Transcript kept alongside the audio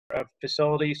a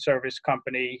facility service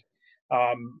company.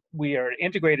 We are an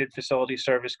integrated facility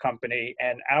service company,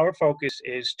 and our focus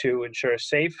is to ensure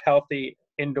safe, healthy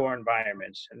indoor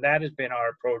environments. And that has been our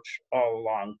approach all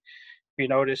along. You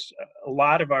notice a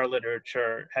lot of our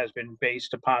literature has been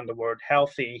based upon the word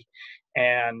healthy.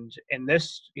 And in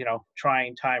this,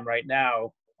 trying time right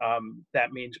now,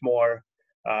 that means more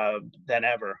than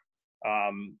ever.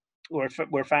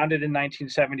 We're founded in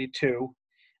 1972,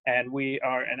 and we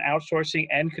are an outsourcing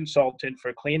and consultant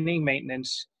for cleaning,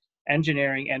 maintenance,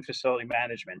 engineering, and facility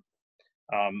management.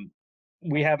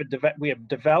 We have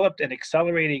developed an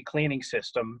accelerated cleaning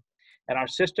system, and our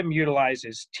system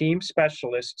utilizes team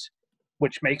specialists,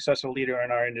 which makes us a leader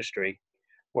in our industry.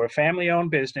 We're a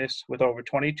family-owned business with over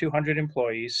 2,200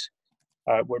 employees.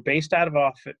 We're based out of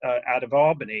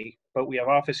Albany, but we have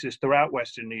offices throughout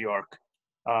Western New York.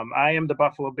 I am the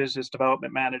Buffalo Business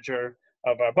Development Manager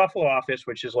of our Buffalo office,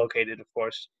 which is located, of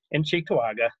course, in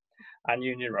Cheektowaga on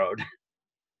Union Road.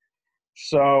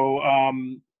 So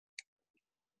I'm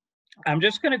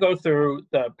just going to go through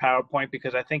the PowerPoint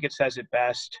because I think it says it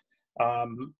best.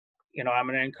 I'm going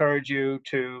to encourage you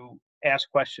to ask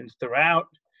questions throughout.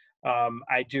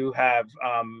 I do have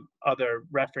other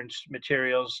reference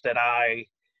materials that I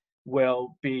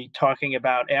will be talking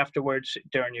about afterwards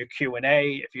during your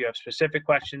Q&A if you have specific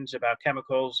questions about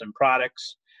chemicals and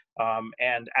products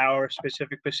and our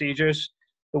specific procedures.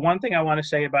 The one thing I want to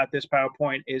say about this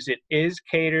PowerPoint is it is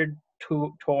catered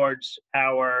towards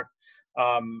our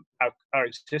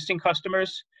existing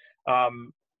customers,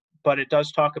 but it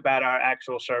does talk about our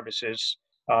actual services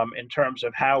in terms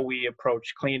of how we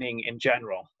approach cleaning in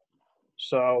general.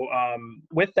 So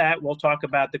with that, we'll talk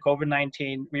about the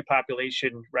COVID-19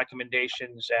 repopulation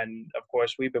recommendations. And of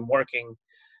course, we've been working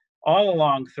all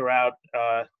along throughout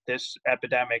this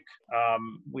epidemic.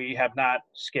 We have not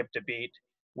skipped a beat.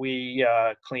 We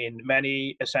clean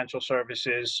many essential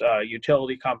services,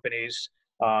 utility companies,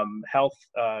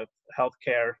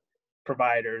 healthcare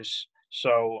providers.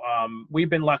 So we've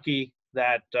been lucky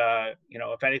that,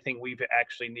 if anything, we've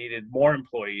actually needed more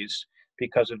employees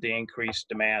because of the increased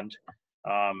demand.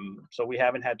 So we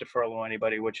haven't had to furlough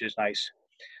anybody, which is nice.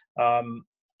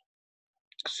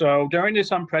 So during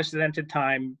this unprecedented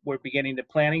time, we're beginning the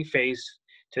planning phase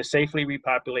to safely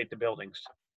repopulate the buildings.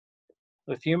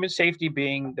 With human safety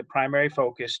being the primary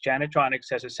focus,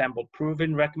 Janitronics has assembled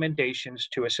proven recommendations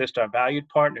to assist our valued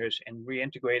partners in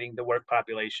reintegrating the work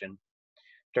population.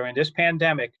 During this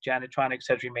pandemic, Janitronics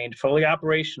has remained fully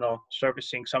operational,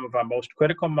 servicing some of our most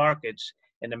critical markets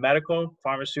in the medical,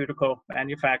 pharmaceutical,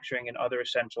 manufacturing, and other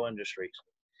essential industries.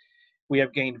 We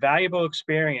have gained valuable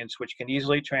experience which can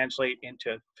easily translate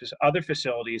into other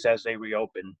facilities as they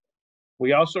reopen.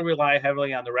 We also rely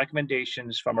heavily on the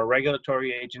recommendations from our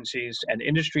regulatory agencies and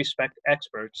industry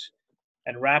experts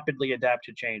and rapidly adapt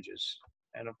to changes.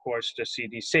 And of course, the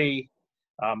CDC,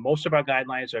 most of our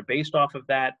guidelines are based off of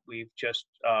that. We've just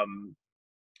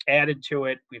added to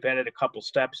it. We've added a couple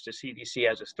steps. The CDC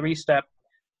has a 3-step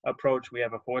approach. We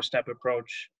have a 4-step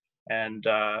approach. And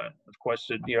of course,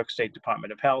 the New York State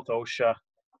Department of Health, OSHA.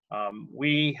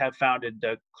 We have founded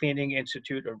the Cleaning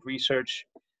Institute of Research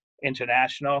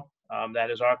International.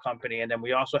 That is our company. And then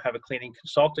we also have a cleaning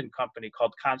consultant company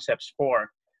called Concepts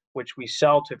 4, which we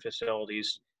sell to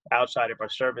facilities outside of our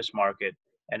service market.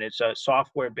 And it's a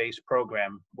software-based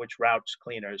program which routes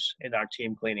cleaners in our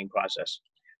team cleaning process.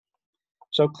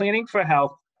 So Cleaning for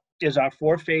Health is our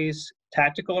 4-phase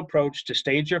tactical approach to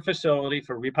stage your facility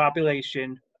for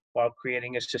repopulation while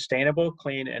creating a sustainable,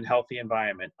 clean, and healthy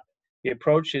environment. The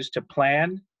approach is to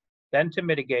plan, then to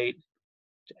mitigate,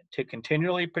 to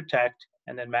continually protect,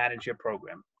 and then manage your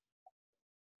program.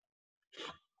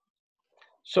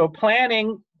 So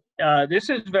planning, this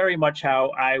is very much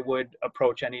how I would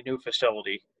approach any new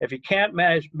facility. If you can't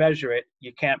measure it,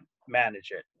 you can't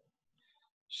manage it.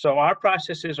 So our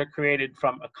processes are created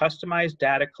from a customized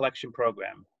data collection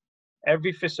program.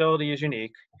 Every facility is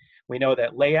unique. We know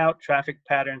that layout, traffic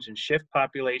patterns, and shift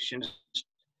populations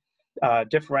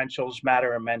differentials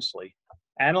matter immensely.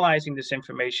 Analyzing this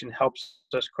information helps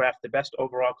us craft the best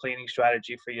overall cleaning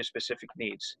strategy for your specific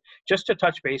needs. Just to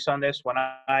touch base on this, when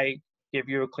I give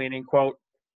you a cleaning quote,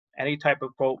 any type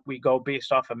of quote, we go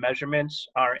based off of measurements.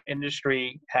 Our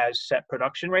industry has set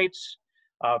production rates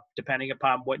depending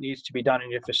upon what needs to be done in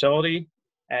your facility.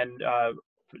 And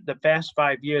the past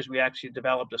 5 years, we actually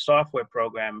developed a software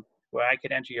program where I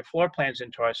could enter your floor plans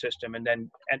into our system and then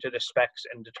enter the specs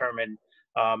and determine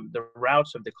the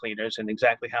routes of the cleaners and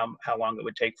exactly how long it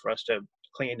would take for us to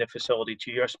clean the facility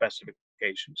to your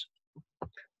specifications.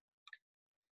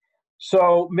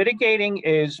 So mitigating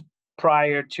is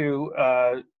prior to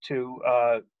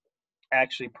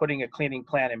actually putting a cleaning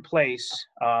plan in place,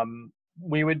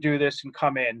 we would do this and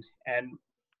come in, and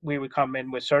we would come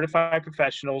in with certified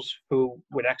professionals who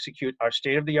would execute our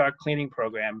state-of-the-art cleaning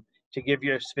program to give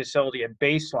your facility a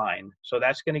baseline. So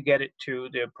that's going to get it to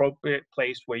the appropriate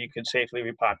place where you can safely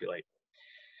repopulate.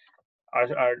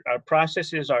 Our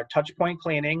processes are touch point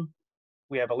cleaning,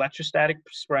 we have electrostatic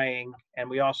spraying, and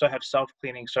we also have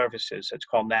self-cleaning services. It's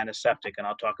called nanoseptic, and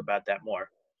I'll talk about that more.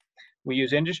 We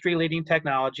use industry-leading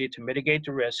technology to mitigate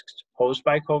the risks posed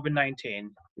by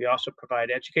COVID-19. We also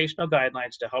provide educational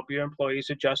guidelines to help your employees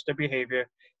adjust their behavior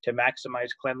to maximize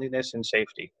cleanliness and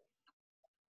safety.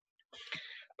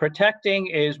 Protecting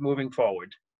is moving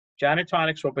forward.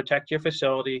 Janitronics will protect your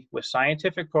facility with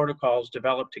scientific protocols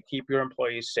developed to keep your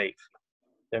employees safe.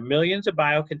 There are millions of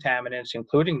biocontaminants,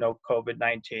 including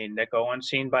COVID-19, that go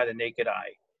unseen by the naked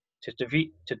eye.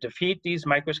 To defeat these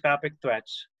microscopic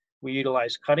threats, we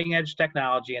utilize cutting-edge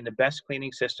technology and the best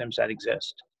cleaning systems that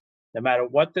exist. No matter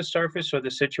what the surface or the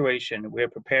situation, we are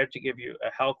prepared to give you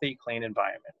a healthy, clean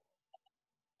environment.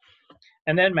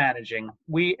 And then managing.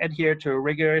 We adhere to a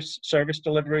rigorous service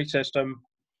delivery system.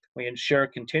 We ensure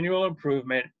continual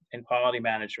improvement in quality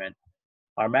management.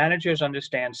 Our managers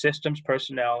understand systems,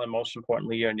 personnel, and most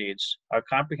importantly, your needs. Our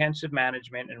comprehensive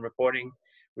management and reporting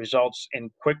results in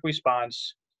quick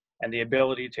response and the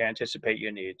ability to anticipate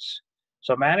your needs.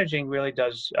 So managing really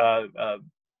does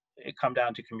come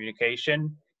down to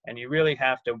communication, and you really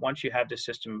have to, once you have the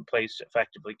system in place,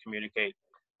 effectively communicate.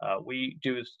 We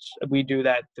do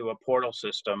that through a portal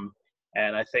system,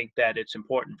 and I think that it's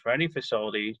important for any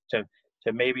facility to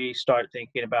maybe start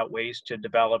thinking about ways to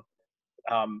develop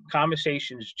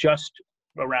conversations just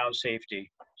around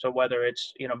safety. So whether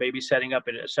it's, maybe setting up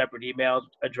a separate email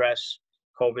address,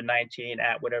 COVID-19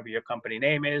 at whatever your company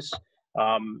name is,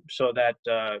 so that,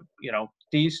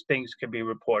 these things can be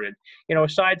reported,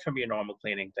 aside from your normal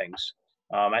cleaning things.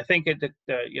 I think the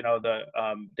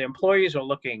employees are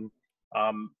looking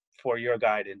for your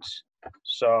guidance.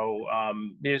 So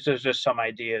these are just some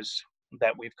ideas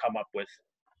that we've come up with.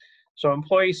 So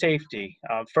employee safety,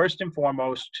 first and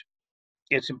foremost,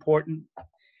 it's important,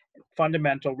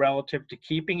 fundamental relative to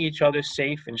keeping each other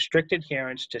safe and strict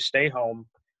adherence to stay home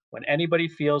when anybody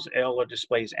feels ill or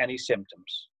displays any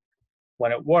symptoms.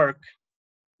 When at work,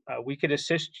 we could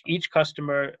assist each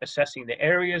customer assessing the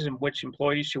areas in which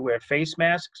employees should wear face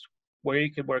masks, where you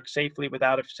could work safely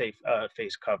without a safe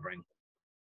face covering.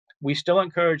 We still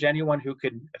encourage anyone who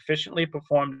could efficiently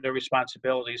perform their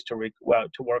responsibilities to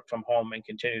work from home and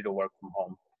continue to work from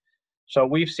home. So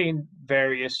we've seen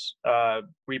various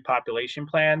repopulation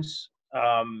plans.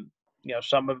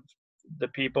 Some of the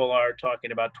people are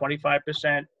talking about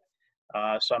 25%.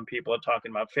 Some people are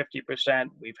talking about 50%.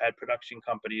 We've had production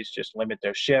companies just limit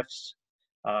their shifts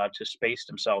to space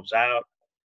themselves out.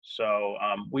 So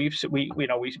we see we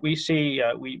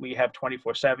have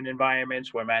 24/7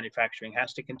 environments where manufacturing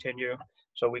has to continue.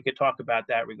 So we could talk about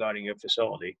that regarding your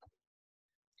facility.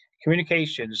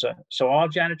 Communications. So all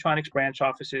Janitronics branch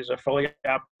offices are fully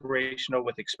operational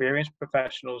with experienced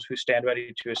professionals who stand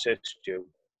ready to assist you.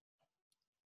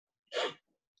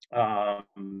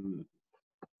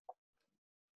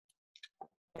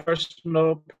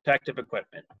 Personal protective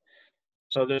equipment.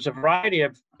 So there's a variety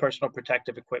of personal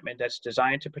protective equipment that's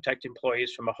designed to protect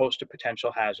employees from a host of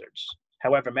potential hazards.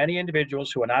 However, many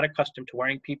individuals who are not accustomed to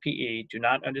wearing PPE do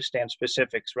not understand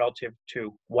specifics relative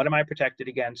to what am I protected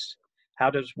against, how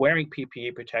does wearing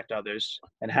PPE protect others,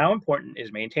 and how important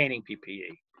is maintaining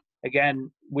PPE.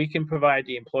 Again, we can provide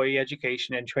the employee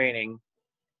education and training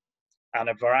on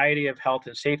a variety of health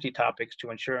and safety topics to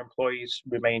ensure employees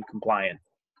remain compliant.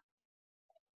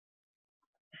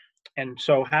 And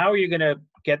so how are you going to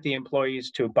get the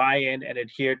employees to buy in and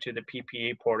adhere to the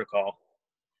PPE protocol?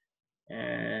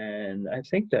 And I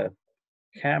think the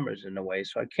camera's in the way,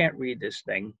 so I can't read this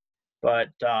thing, but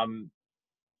I don't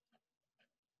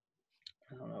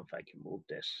know if I can move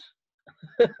this.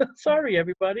 Sorry,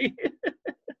 everybody.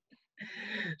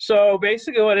 So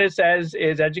basically what it says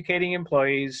is educating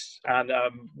employees on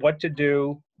what to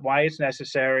do, why it's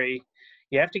necessary.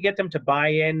 You have to get them to buy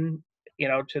in,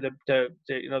 to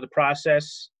the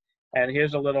process. And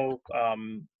here's a little,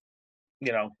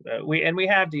 we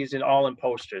have these all in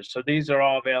posters. So these are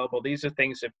all available. These are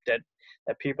things that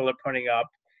people are putting up.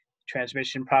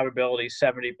 Transmission probability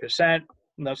 70%.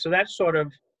 So that's sort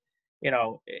of,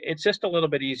 it's just a little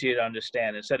bit easier to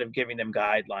understand instead of giving them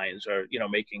guidelines or,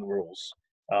 making rules.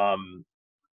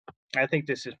 I think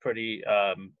this is pretty,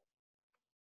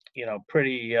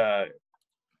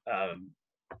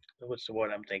 what's the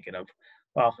word I'm thinking of?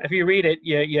 Well, if you read it,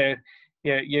 you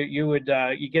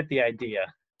get the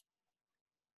idea.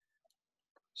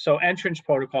 So entrance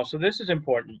protocol. So this is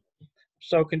important.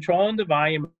 So controlling the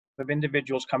volume of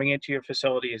individuals coming into your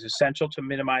facility is essential to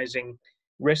minimizing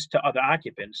risk to other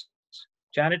occupants.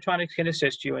 Janitronics can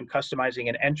assist you in customizing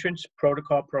an entrance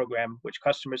protocol program which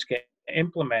customers can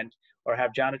implement or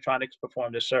have Janitronics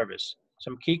perform the service.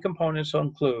 Some key components will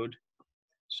include,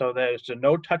 so there's the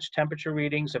no touch temperature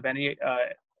readings of any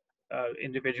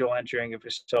individual entering a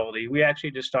facility. We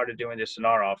actually just started doing this in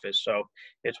our office. So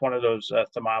it's one of those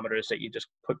thermometers that you just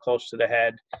put close to the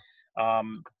head.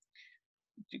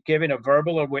 Given a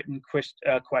verbal or written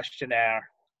questionnaire.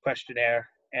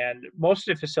 And most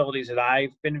of the facilities that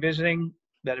I've been visiting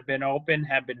that have been open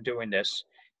have been doing this.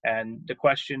 And the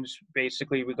questions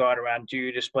basically regard around, do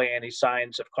you display any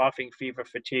signs of coughing, fever,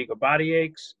 fatigue, or body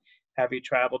aches? Have you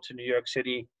traveled to New York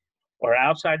City or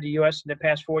outside the US in the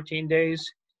past 14 days?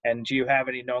 And do you have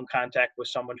any known contact with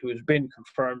someone who's been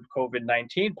confirmed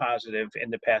COVID-19 positive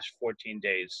in the past 14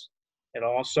 days? It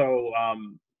also,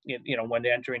 when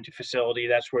they enter into facility,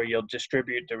 that's where you'll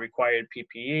distribute the required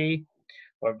PPE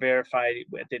or verify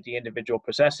that the individual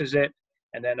possesses it.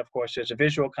 And then, of course, there's a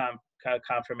visual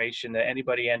confirmation that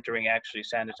anybody entering actually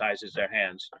sanitizes their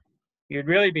hands. You'd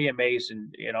really be amazed,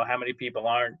 how many people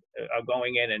are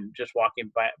going in and just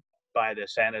walking by the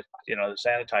the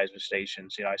sanitizer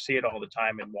stations. I see it all the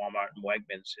time in Walmart and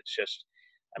Wegmans. It's just,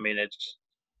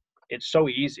 it's so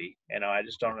easy. I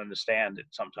just don't understand it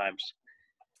sometimes.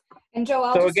 And Joe,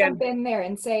 I'll just jump in there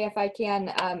and say, if I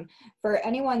can, for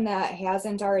anyone that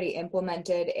hasn't already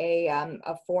implemented a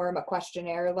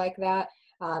questionnaire like that,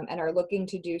 and are looking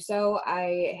to do so,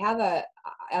 I have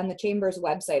on the Chamber's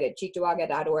website at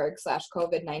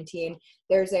cheektowaga.org/COVID-19,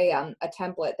 there's a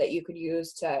template that you could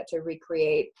use to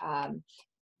recreate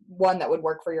one that would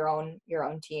work for your own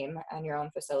team and your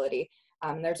own facility.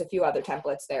 There's a few other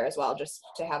templates there as well, just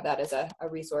to have that as a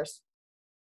resource.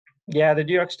 Yeah, the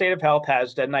New York State of Health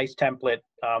has a nice template.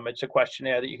 It's a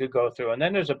questionnaire that you could go through, and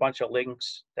then there's a bunch of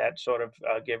links that sort of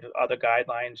give other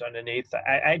guidelines underneath.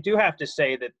 I do have to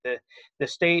say that the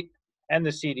state and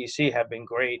the CDC have been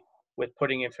great with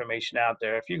putting information out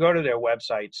there. If you go to their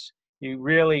websites,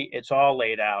 it's all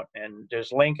laid out, and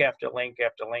there's link after link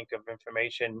after link of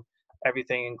information,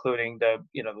 everything including the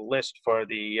list for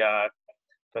the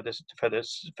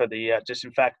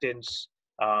disinfectants.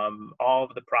 All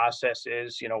of the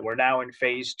processes, we're now in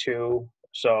phase 2.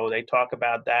 So they talk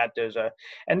about that.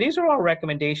 And these are all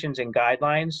recommendations and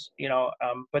guidelines,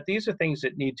 but these are things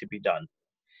that need to be done.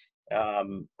 I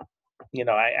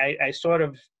sort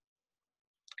of,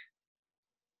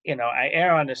 I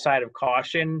err on the side of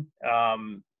caution.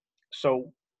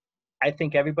 So I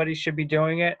think everybody should be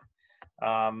doing it.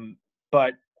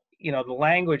 But, the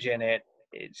language in it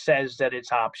says that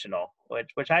it's optional,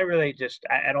 which I really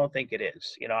I don't think it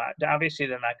is. Obviously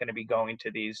they're not going to be going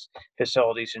to these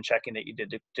facilities and checking that you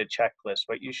did the checklist,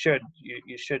 but you should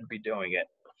be doing it.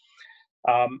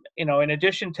 In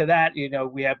addition to that,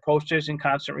 we have posters and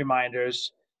constant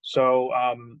reminders. So,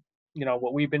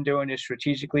 what we've been doing is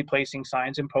strategically placing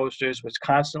signs and posters which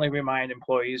constantly remind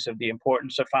employees of the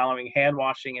importance of following hand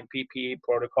washing and PPE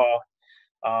protocol.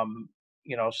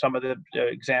 Some of the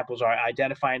examples are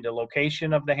identifying the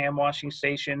location of the hand washing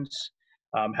stations,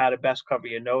 how to best cover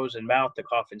your nose and mouth to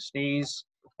cough and sneeze,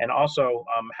 and also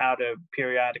how to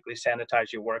periodically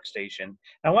sanitize your workstation.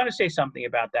 And I want to say something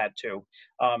about that too.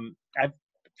 I've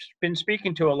been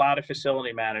speaking to a lot of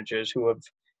facility managers who have,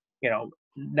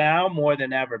 now more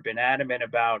than ever been adamant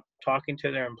about talking to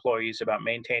their employees about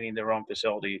maintaining their own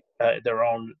facility, their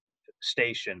own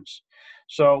stations.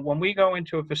 So when we go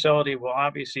into a facility, we'll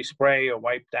obviously spray or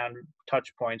wipe down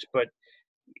touch points, but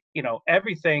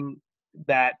everything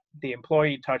that the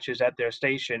employee touches at their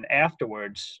station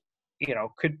afterwards,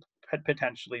 could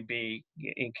potentially be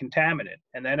contaminant.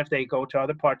 And then if they go to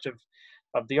other parts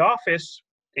of the office,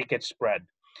 it gets spread.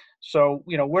 So,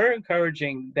 we're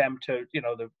encouraging them to,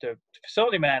 the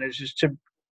facility managers to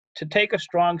take a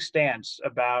strong stance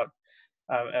about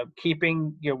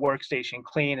keeping your workstation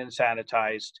clean and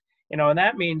sanitized. And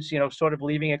that means, sort of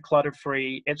leaving it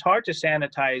clutter-free. It's hard to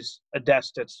sanitize a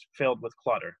desk that's filled with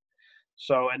clutter.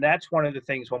 So, and that's one of the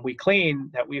things when we clean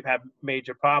that we've had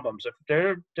major problems. If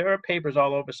there are papers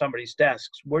all over somebody's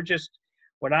desks, we're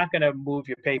not going to move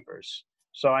your papers.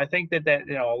 So I think that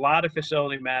a lot of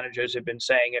facility managers have been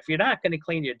saying, if you're not going to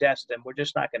clean your desk, then we're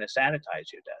just not going to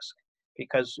sanitize your desk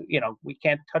because, we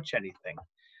can't touch anything.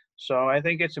 So I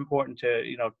think it's important to,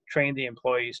 train the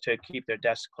employees to keep their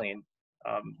desks clean.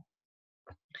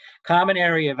 Common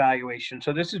area evaluation.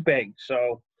 So this is big.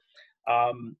 So,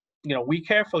 we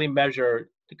carefully measure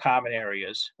the common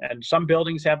areas. And some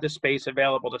buildings have the space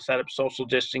available to set up social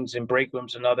distancing in break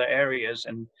rooms and other areas,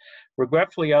 and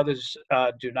regretfully others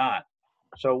do not.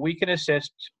 So we can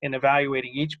assist in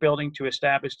evaluating each building to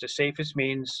establish the safest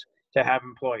means to have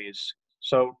employees.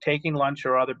 So taking lunch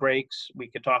or other breaks, we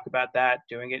could talk about that,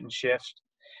 doing it in shifts,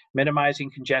 minimizing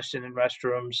congestion in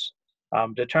restrooms,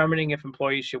 determining if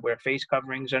employees should wear face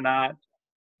coverings or not,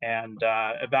 and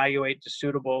evaluate the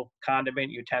suitable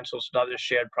condiment, utensils, and other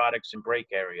shared products in break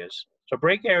areas. So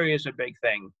break area is a big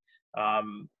thing.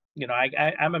 You know,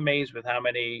 I'm amazed with how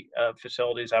many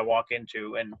facilities I walk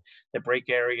into and the break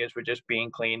areas were just being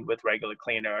cleaned with regular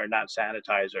cleaner or not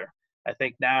sanitizer. I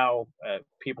think now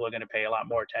people are going to pay a lot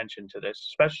more attention to this,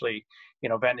 especially, you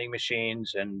know, vending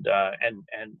machines and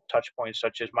touch points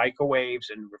such as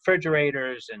microwaves and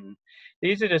refrigerators. And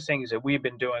these are the things that we've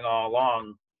been doing all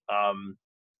along.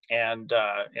 And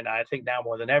I think now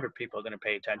more than ever, people are going to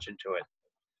pay attention to it.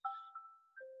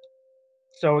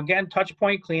 So again, touch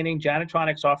point cleaning,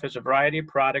 Janitronics offers a variety of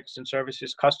products and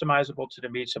services customizable to the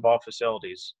needs of all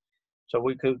facilities. So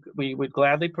we would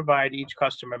gladly provide each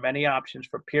customer many options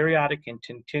for periodic and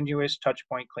continuous touch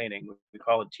point cleaning. We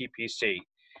call it TPC.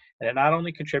 And it not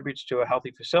only contributes to a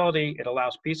healthy facility, it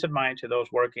allows peace of mind to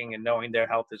those working and knowing their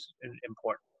health is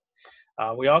important.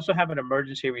 We also have an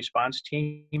emergency response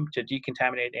team to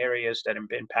decontaminate areas that have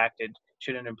been impacted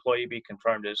should an employee be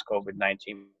confirmed as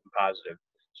COVID-19 positive.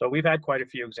 So we've had quite a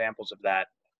few examples of that,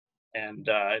 and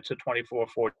it's a 24,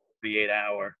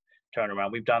 48-hour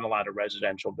turnaround. We've done a lot of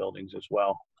residential buildings as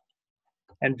well.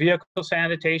 And vehicle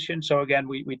sanitation, so again,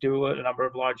 we do a number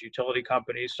of large utility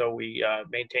companies, so we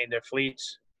maintain their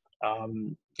fleets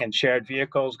and shared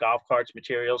vehicles, golf carts,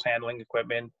 materials handling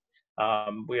equipment.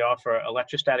 We offer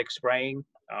electrostatic spraying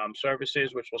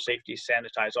services, which will safety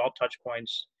sanitize all touch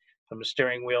points from the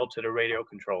steering wheel to the radio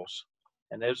controls.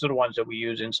 And those are the ones that we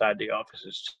use inside the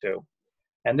offices too.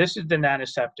 And this is the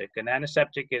nanoseptic. A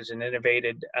nanoseptic is an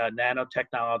innovative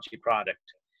nanotechnology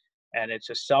product, and it's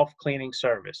a self-cleaning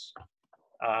surface.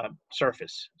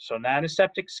 So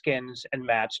nanoseptic skins and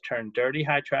mats turn dirty,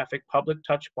 high-traffic public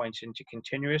touch points into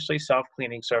continuously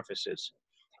self-cleaning surfaces.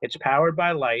 It's powered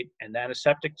by light, and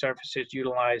nanoseptic surfaces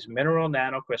utilize mineral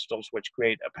nanocrystals, which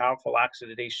create a powerful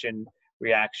oxidation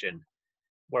reaction.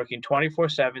 Working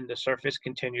 24/7, the surface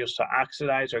continues to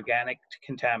oxidize organic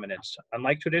contaminants.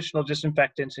 Unlike traditional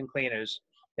disinfectants and cleaners,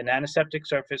 the nanoseptic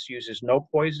surface uses no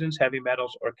poisons, heavy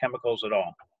metals, or chemicals at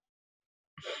all.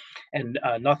 And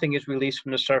nothing is released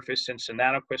from the surface since the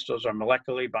nanocrystals are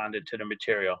molecularly bonded to the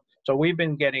material. So we've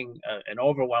been getting an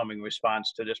overwhelming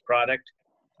response to this product.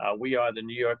 We are the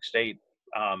New York State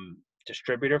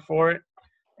distributor for it.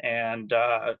 And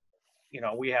you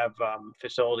know, we have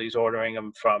facilities ordering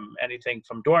them from anything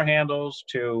from door handles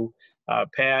to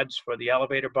pads for the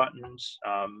elevator buttons,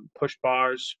 push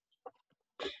bars.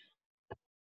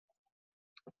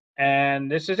 And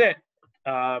this is it.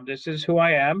 This is who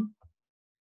I am.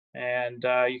 And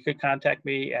you could contact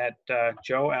me at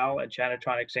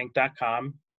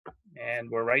joel@janitronicsinc.com.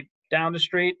 And we're right down the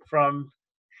street from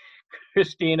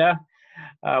Christina.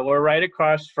 We're right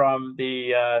across from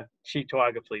the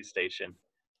Cheektowaga Police Station.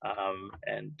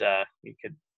 And you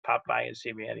could pop by and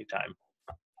see me anytime.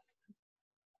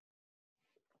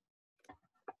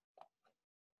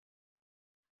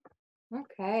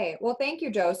 Okay, well, thank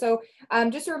you, Joe. So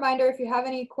just a reminder, if you have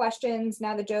any questions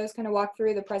now that Joe's kind of walked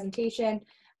through the presentation,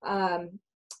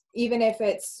 even if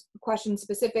it's questions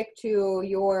specific to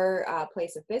your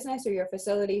place of business or your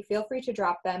facility, feel free to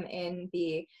drop them in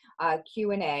the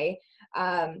Q&A.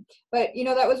 But, you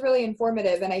know, that was really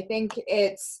informative. And I think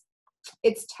it's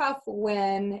tough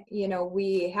when, you know,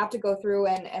 we have to go through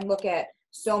and look at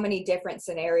so many different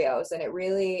scenarios, and it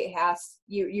really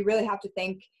you really have to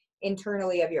think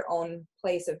internally of your own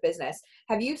place of business.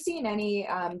 Have you seen any,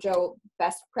 Joe,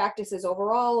 best practices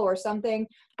overall, or something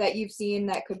that you've seen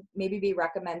that could maybe be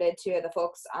recommended to the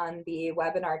folks on the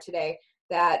webinar today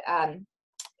that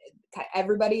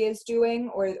everybody is doing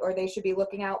or they should be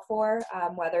looking out for,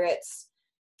 whether it's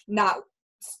not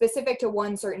specific to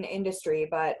one certain industry,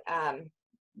 but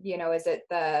you know, is it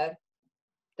the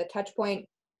touch point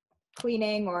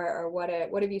cleaning or what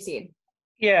have you seen?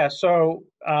 Yeah, so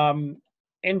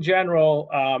in general,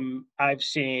 I've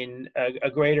seen a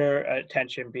greater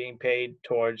attention being paid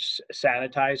towards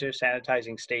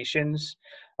sanitizing stations.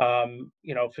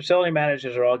 You know, facility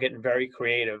managers are all getting very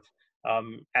creative.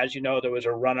 As you know, there was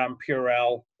a run on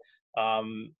Purell.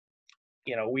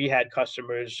 You know, we had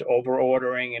customers over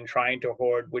ordering and trying to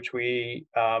hoard, which we,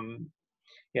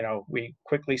 you know, we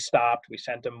quickly stopped. We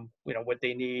sent them, you know, what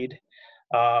they need.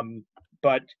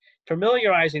 But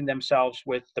familiarizing themselves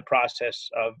with the process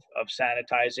of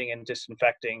sanitizing and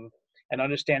disinfecting and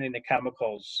understanding the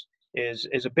chemicals is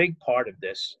a big part of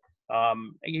this.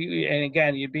 And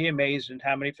again, you'd be amazed at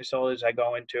how many facilities I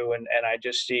go into and I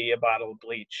just see a bottle of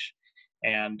bleach.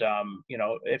 And, you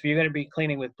know, if you're going to be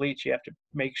cleaning with bleach, you have to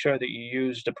make sure that you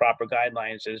use the proper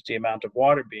guidelines as the amount of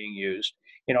water being used.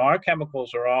 You know, our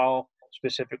chemicals are all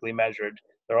specifically measured.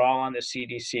 They're all on the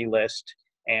CDC list.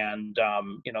 And,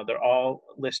 you know, they're all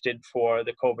listed for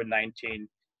the COVID-19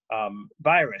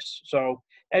 virus. So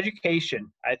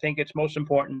education, I think it's most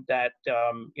important that,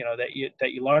 you know, that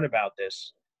you learn about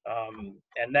this.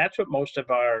 And that's what most of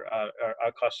our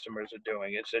customers are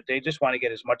doing, is that they just want to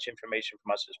get as much information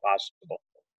from us as possible.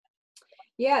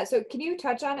 Yeah, so can you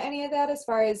touch on any of that as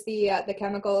far as the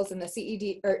chemicals and the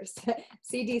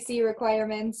CDC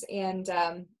requirements and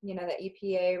you know, the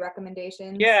EPA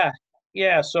recommendations?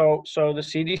 Yeah. So the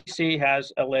CDC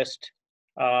has a list,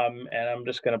 and I'm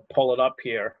just going to pull it up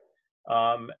here,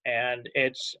 and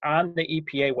it's on the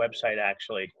EPA website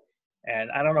actually. And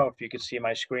I don't know if you can see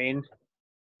my screen.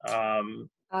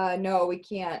 No, we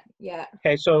can't yet.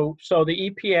 Okay, so the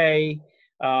EPA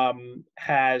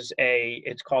has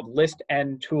it's called List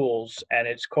N Tools, and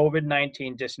it's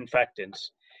COVID-19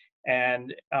 disinfectants.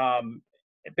 And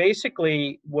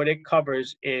basically what it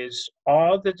covers is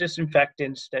all the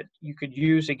disinfectants that you could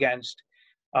use against,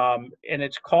 and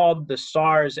it's called the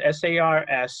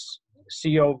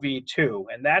SARS-CoV-2,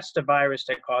 and that's the virus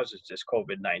that causes this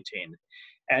COVID-19.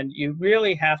 And you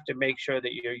really have to make sure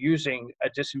that you're using a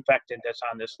disinfectant that's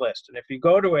on this list. And if you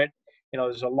go to it, you know,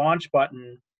 there's a launch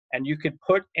button, and you could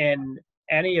put in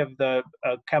any of the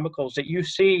chemicals that you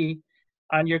see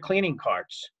on your cleaning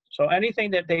carts. So anything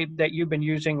that you've been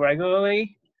using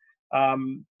regularly,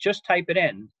 just type it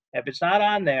in. If it's not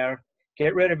on there,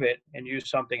 get rid of it and use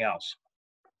something else.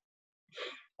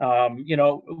 You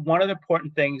know, one of the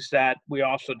important things that we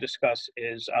also discuss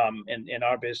is in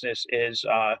our business is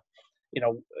you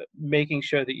know, making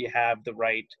sure that you have the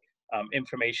right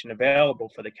information available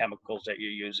for the chemicals that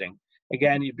you're using.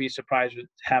 Again, you'd be surprised with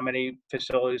how many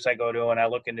facilities I go to and I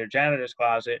look in their janitor's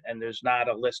closet and there's not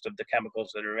a list of the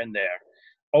chemicals that are in there.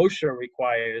 OSHA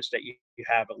requires that you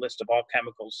have a list of all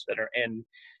chemicals that are in,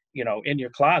 you know, in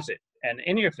your closet and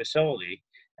in your facility.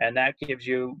 And that gives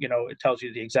you, you know, it tells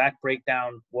you the exact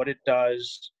breakdown, what it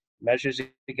does, measures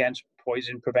against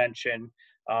poison prevention.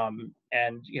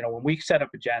 And, you know, when we set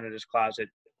up a janitor's closet,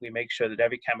 we make sure that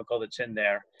every chemical that's in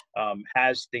there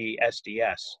has the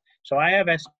SDS. So I have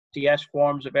SDS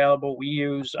forms available. We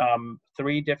use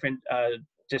 3 different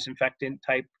disinfectant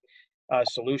type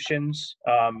solutions.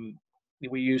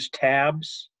 We use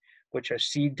tabs, which are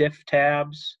C. diff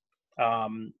tabs.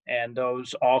 And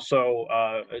those also,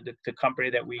 the company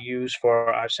that we use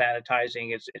for our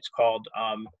sanitizing, it's called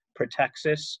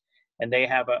Protexis, and they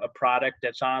have a product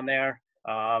that's on there.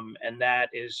 And that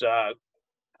is,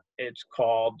 it's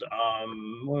called,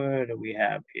 what do we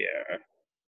have here?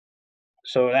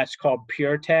 So that's called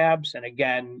Pure Tabs. And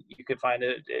again, you can find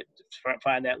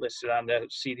find that listed on the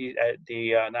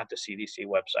not the CDC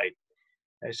website.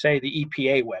 I say the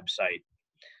EPA website.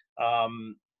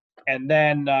 And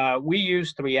then we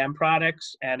use 3M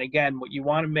products. And again, what you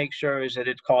want to make sure is that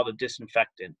it's called a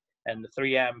disinfectant. And the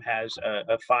 3M has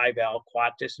a 5L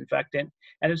quat disinfectant.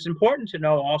 And it's important to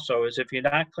know also is if you're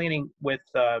not cleaning with,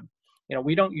 you know,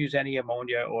 we don't use any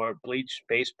ammonia or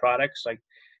bleach-based products. Like,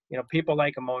 you know, people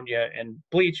like ammonia and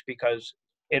bleach because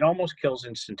it almost kills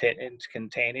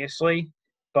instantaneously,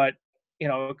 but, you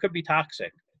know, it could be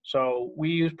toxic. So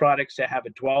we use products that have a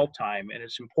dwell time, and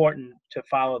it's important to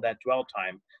follow that dwell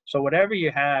time. So whatever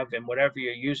you have and whatever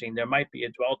you're using, there might be a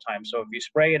dwell time. So if you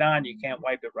spray it on, you can't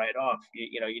wipe it right off.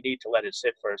 You know, you need to let it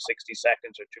sit for 60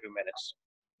 seconds or 2 minutes.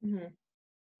 Mm-hmm.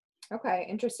 Okay,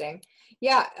 interesting.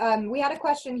 Yeah, we had a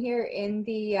question here in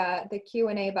the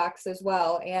Q&A box as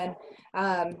well, and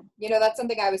you know, that's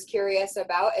something I was curious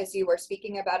about as you were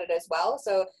speaking about it as well.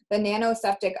 So the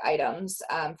nanoseptic items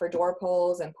for door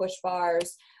pulls and push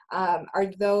bars, are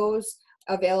those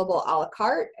available a la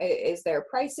carte? Is there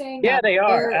pricing? Yeah, they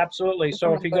are, absolutely.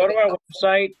 So if you go to our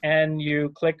website and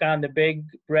you click on the big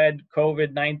red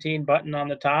COVID-19 button on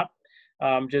the top,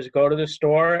 just go to the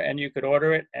store and you could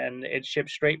order it, and it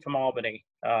ships straight from Albany.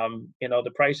 You know,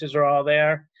 the prices are all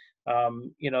there.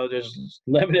 You know, there's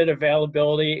limited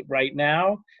availability right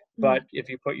now, but if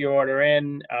you put your order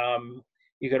in,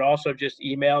 you could also just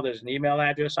email. There's an email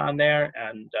address on there,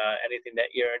 and anything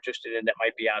that you're interested in that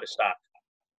might be out of stock.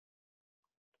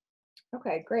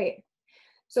 Okay, great.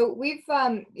 So we've,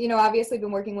 obviously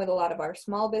been working with a lot of our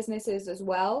small businesses as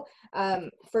well.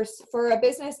 For a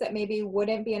business that maybe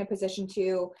wouldn't be in a position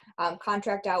to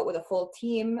contract out with a full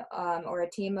team or a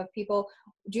team of people,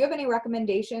 do you have any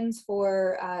recommendations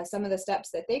for some of the steps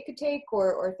that they could take,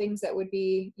 or things that would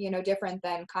be, different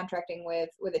than contracting with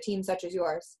a team such as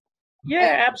yours?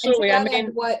 Yeah, absolutely. And to that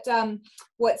end,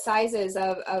 what sizes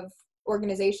of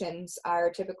organizations are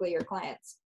typically your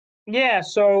clients? Yeah,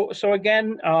 so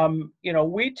again,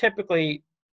 we typically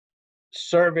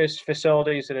service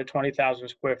facilities that are 20,000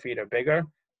 square feet or bigger,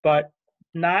 but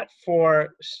not for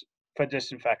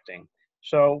disinfecting.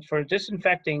 So for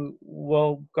disinfecting,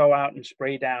 we'll go out and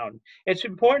spray down. It's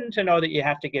important to know that you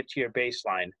have to get to your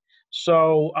baseline.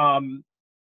 So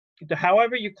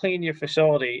however you clean your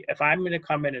facility, if I'm going to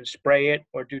come in and spray it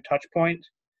or do touch point,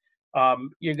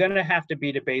 you're going to have to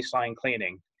be to baseline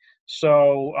cleaning.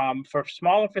 So for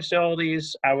smaller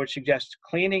facilities, I would suggest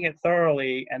cleaning it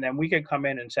thoroughly, and then we could come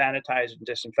in and sanitize and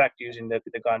disinfect using the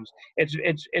guns.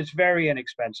 It's very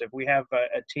inexpensive. We have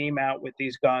a team out with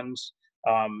these guns.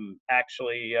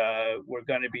 Actually, we're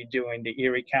going to be doing the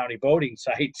Erie County voting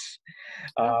sites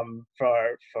so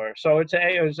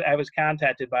I was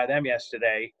contacted by them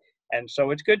yesterday. And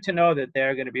so it's good to know that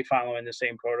they're going to be following the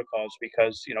same protocols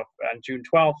because, on June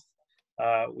 12th,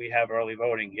 we have early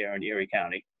voting here in Erie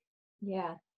County.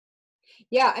 Yeah.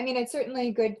 Yeah. I mean, it's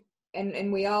certainly good.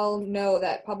 And we all know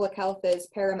that public health is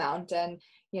paramount. And,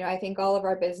 I think all of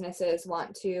our businesses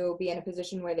want to be in a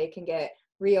position where they can get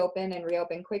reopen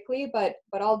quickly, but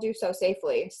all do so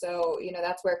safely. So,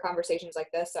 that's where conversations like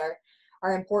this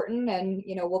are important. And,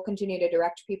 we'll continue to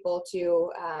direct people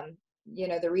to,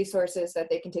 the resources that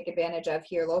they can take advantage of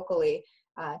here locally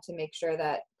to make sure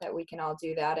that we can all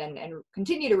do that and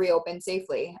continue to reopen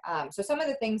safely. So some of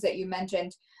the things that you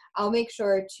mentioned, I'll make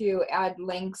sure to add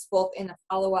links both in the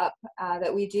follow-up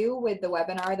that we do with the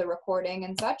webinar, the recording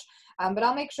and such, but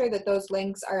I'll make sure that those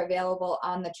links are available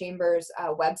on the Chamber's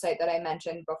website that I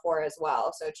mentioned before as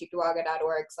well. So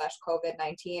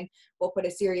cheektowaga.org/COVID19. We'll put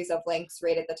a series of links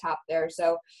right at the top there.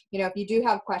 So, if you do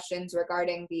have questions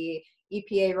regarding the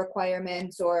EPA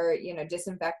requirements or,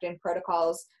 disinfectant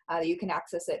protocols, you can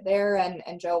access it there.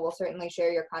 And Joe will certainly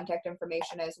share your contact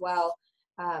information as well.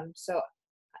 So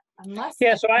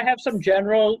I have some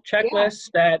general checklists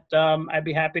that I'd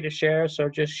be happy to share. So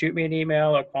just shoot me an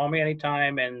email or call me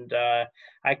anytime, and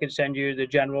I can send you the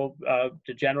general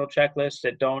checklists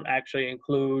that don't actually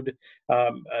include.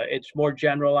 It's more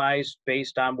generalized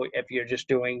based on if you're just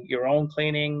doing your own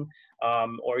cleaning,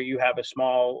 or you have a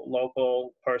small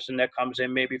local person that comes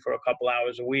in maybe for a couple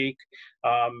hours a week.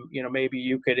 Maybe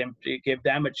you could give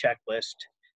them a checklist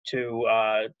to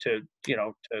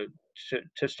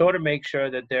sort of make sure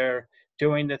that they're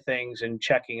doing the things and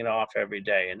checking it off every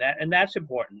day, and that's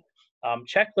important.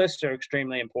 Checklists are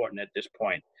extremely important at this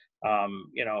point.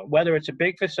 Whether it's a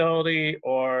big facility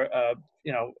or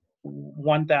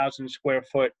 1,000 square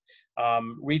foot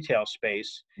retail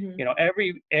space,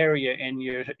 every area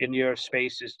in your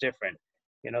space is different.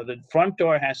 The front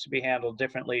door has to be handled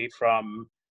differently from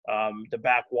the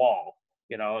back wall.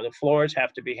 The floors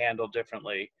have to be handled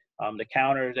differently. The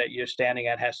counter that you're standing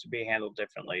at has to be handled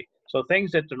differently. So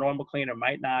things that the normal cleaner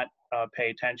might not pay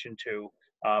attention to,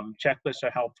 checklists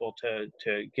are helpful to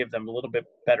give them a little bit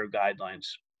better guidelines.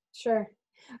 Sure.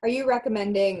 Are you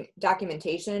recommending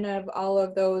documentation of all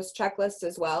of those checklists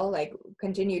as well, like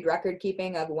continued record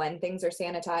keeping of when things are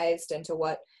sanitized and to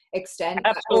what extent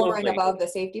over and above the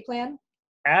safety plan?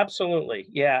 Absolutely.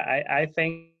 Yeah, I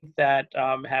think that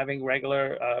having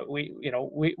regular,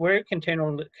 we're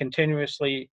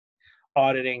continuously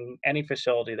auditing any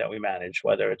facility that we manage,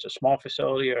 whether it's a small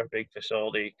facility or a big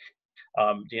facility,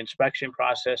 the inspection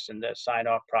process and the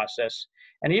sign-off process.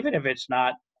 And even if it's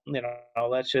not,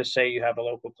 let's just say you have a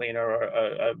local cleaner or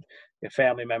a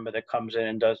family member that comes in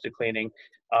and does the cleaning,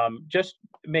 just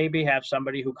maybe have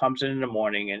somebody who comes in the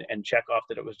morning and check off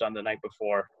that it was done the night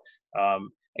before.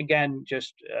 Again,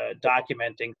 just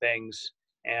documenting things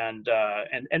and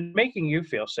making you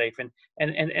feel safe, and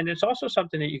it's also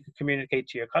something that you can communicate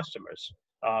to your customers.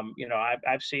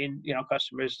 I've seen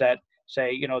customers that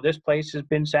say, this place has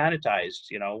been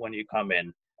sanitized, when you come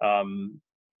in.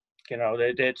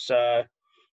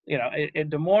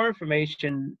 The more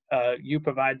information you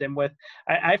provide them with,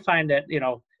 I find that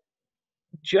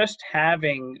just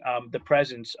having the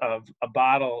presence of a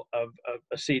bottle of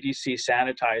a CDC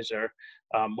sanitizer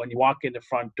when you walk in the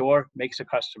front door makes a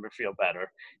customer feel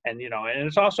better. And, and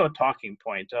it's also a talking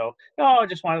point. So, no, I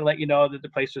just want to let you know that the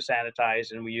place was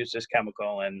sanitized and we use this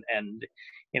chemical. And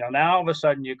now all of a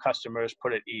sudden your customers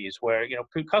put at ease where,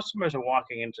 customers are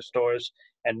walking into stores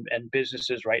and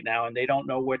businesses right now, and they don't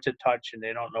know what to touch and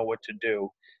they don't know what to do.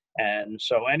 And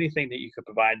so anything that you could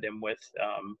provide them with,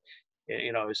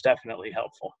 is definitely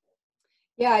helpful.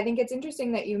 Yeah, I think it's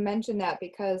interesting that you mentioned that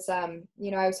because, I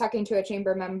was talking to a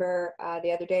chamber member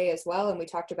the other day as well, and we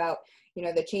talked about,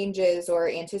 the changes or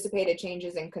anticipated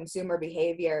changes in consumer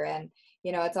behavior. And,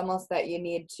 it's almost that you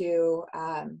need to,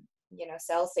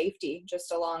 sell safety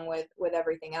just along with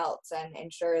everything else and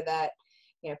ensure that,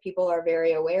 people are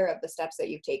very aware of the steps that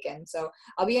you've taken. So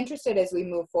I'll be interested as we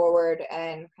move forward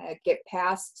and kind of get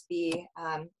past the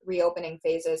reopening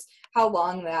phases, how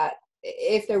long that,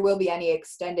 if there will be any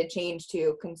extended change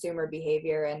to consumer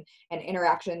behavior and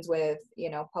interactions with,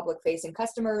 public facing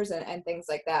customers and things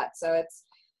like that. So it's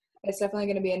definitely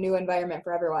going to be a new environment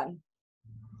for everyone.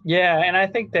 Yeah, and I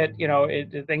think that,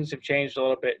 things have changed a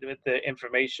little bit with the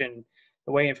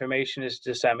way information is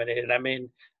disseminated. I mean,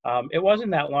 it wasn't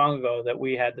that long ago that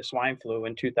we had the swine flu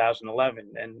in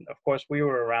 2011, and of course we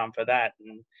were around for that.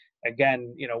 And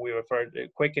again, we were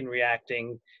quick in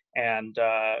reacting, and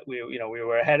we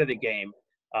were ahead of the game.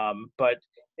 But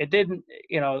it didn't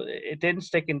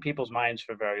stick in people's minds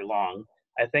for very long.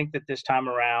 I think that this time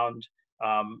around,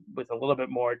 with a little bit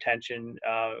more attention,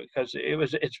 because it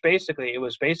was basically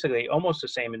almost the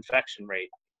same infection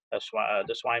rate, the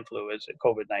swine flu as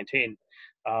COVID-19.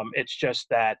 It's just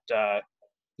that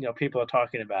people are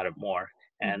talking about it more,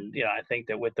 and I think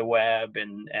that with the web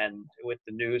and with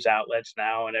the news outlets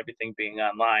now and everything being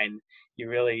online,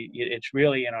 it's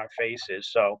really in our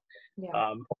faces. So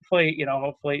Yeah.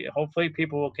 hopefully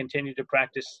people will continue to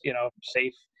practice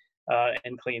safe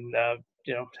and clean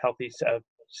healthy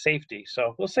safety.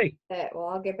 So we'll see. Well,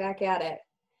 I'll get back at it.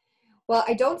 Well,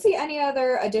 I don't see any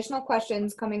other additional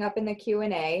questions coming up in the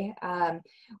Q&A.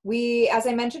 As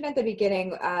I mentioned at the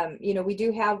beginning, we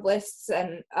do have lists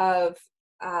of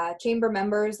chamber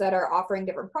members that are offering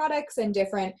different products and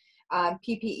different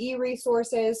PPE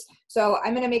resources. So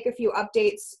I'm going to make a few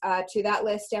updates to that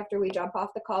list after we jump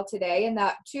off the call today. And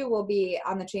that too will be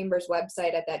on the chamber's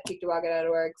website at that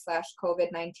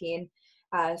cheektowaga.org/COVID-19.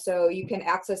 So you can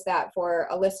access that for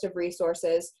a list of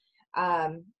resources.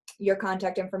 Your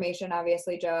contact information,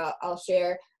 obviously, Joe, I'll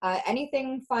share.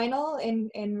 Anything final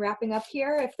in wrapping up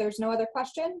here, if there's no other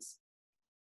questions?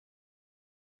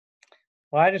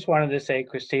 Well, I just wanted to say,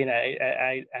 Christina,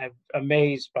 I'm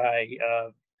amazed by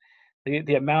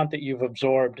the amount that you've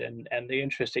absorbed and the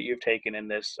interest that you've taken in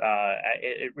this.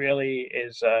 It really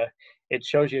is. It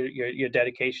shows your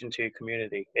dedication to your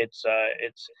community. It's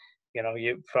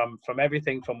you from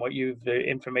everything from the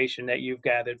information that you've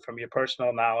gathered from your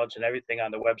personal knowledge and everything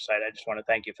on the website. I just want to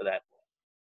thank you for that.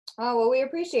 Oh, well, we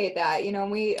appreciate that.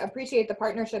 We appreciate the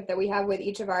partnership that we have with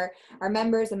each of our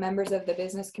members and members of the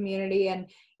business community. And,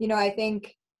 I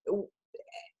think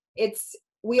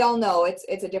we all know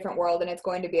it's a different world, and it's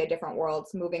going to be a different world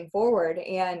moving forward.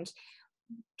 And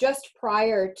just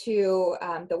prior to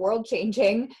the world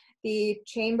changing, the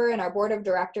chamber and our board of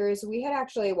directors, we had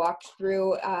actually walked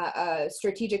through a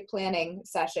strategic planning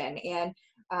session and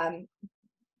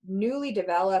newly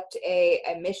developed a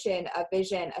mission, a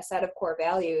vision, a set of core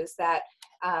values that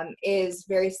is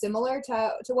very similar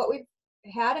to what we've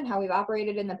had and how we've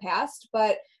operated in the past,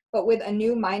 but with a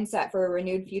new mindset for a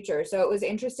renewed future. So it was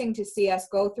interesting to see us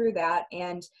go through that.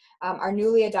 And our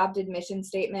newly adopted mission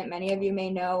statement, many of you may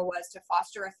know, was to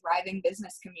foster a thriving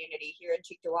business community here in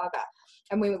Cheektowaga.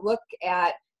 And we look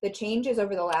at the changes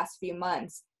over the last few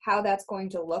months, how that's going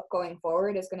to look going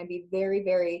forward is going to be very,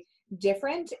 very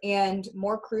different and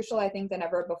more crucial, I think, than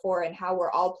ever before, in how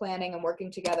we're all planning and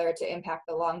working together to impact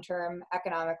the long-term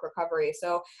economic recovery.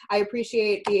 So I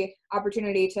appreciate the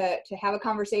opportunity to have a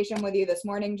conversation with you this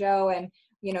morning, Joe, and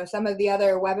some of the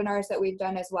other webinars that we've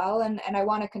done as well. And I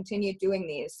want to continue doing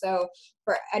these. So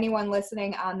for anyone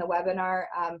listening on the webinar,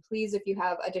 please, if you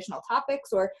have additional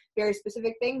topics or very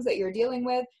specific things that you're dealing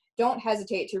with, don't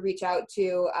hesitate to reach out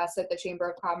to us at the Chamber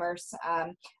of Commerce,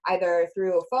 either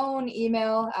through a phone,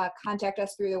 email, contact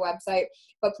us through the website.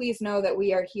 But please know that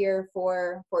we are here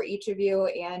for each of you,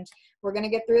 and we're going to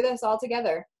get through this all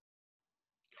together.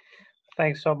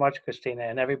 Thanks so much, Christina,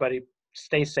 and everybody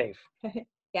stay safe.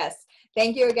 Yes.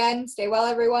 Thank you again. Stay well,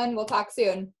 everyone. We'll talk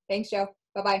soon. Thanks, Joe.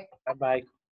 Bye-bye. Bye-bye.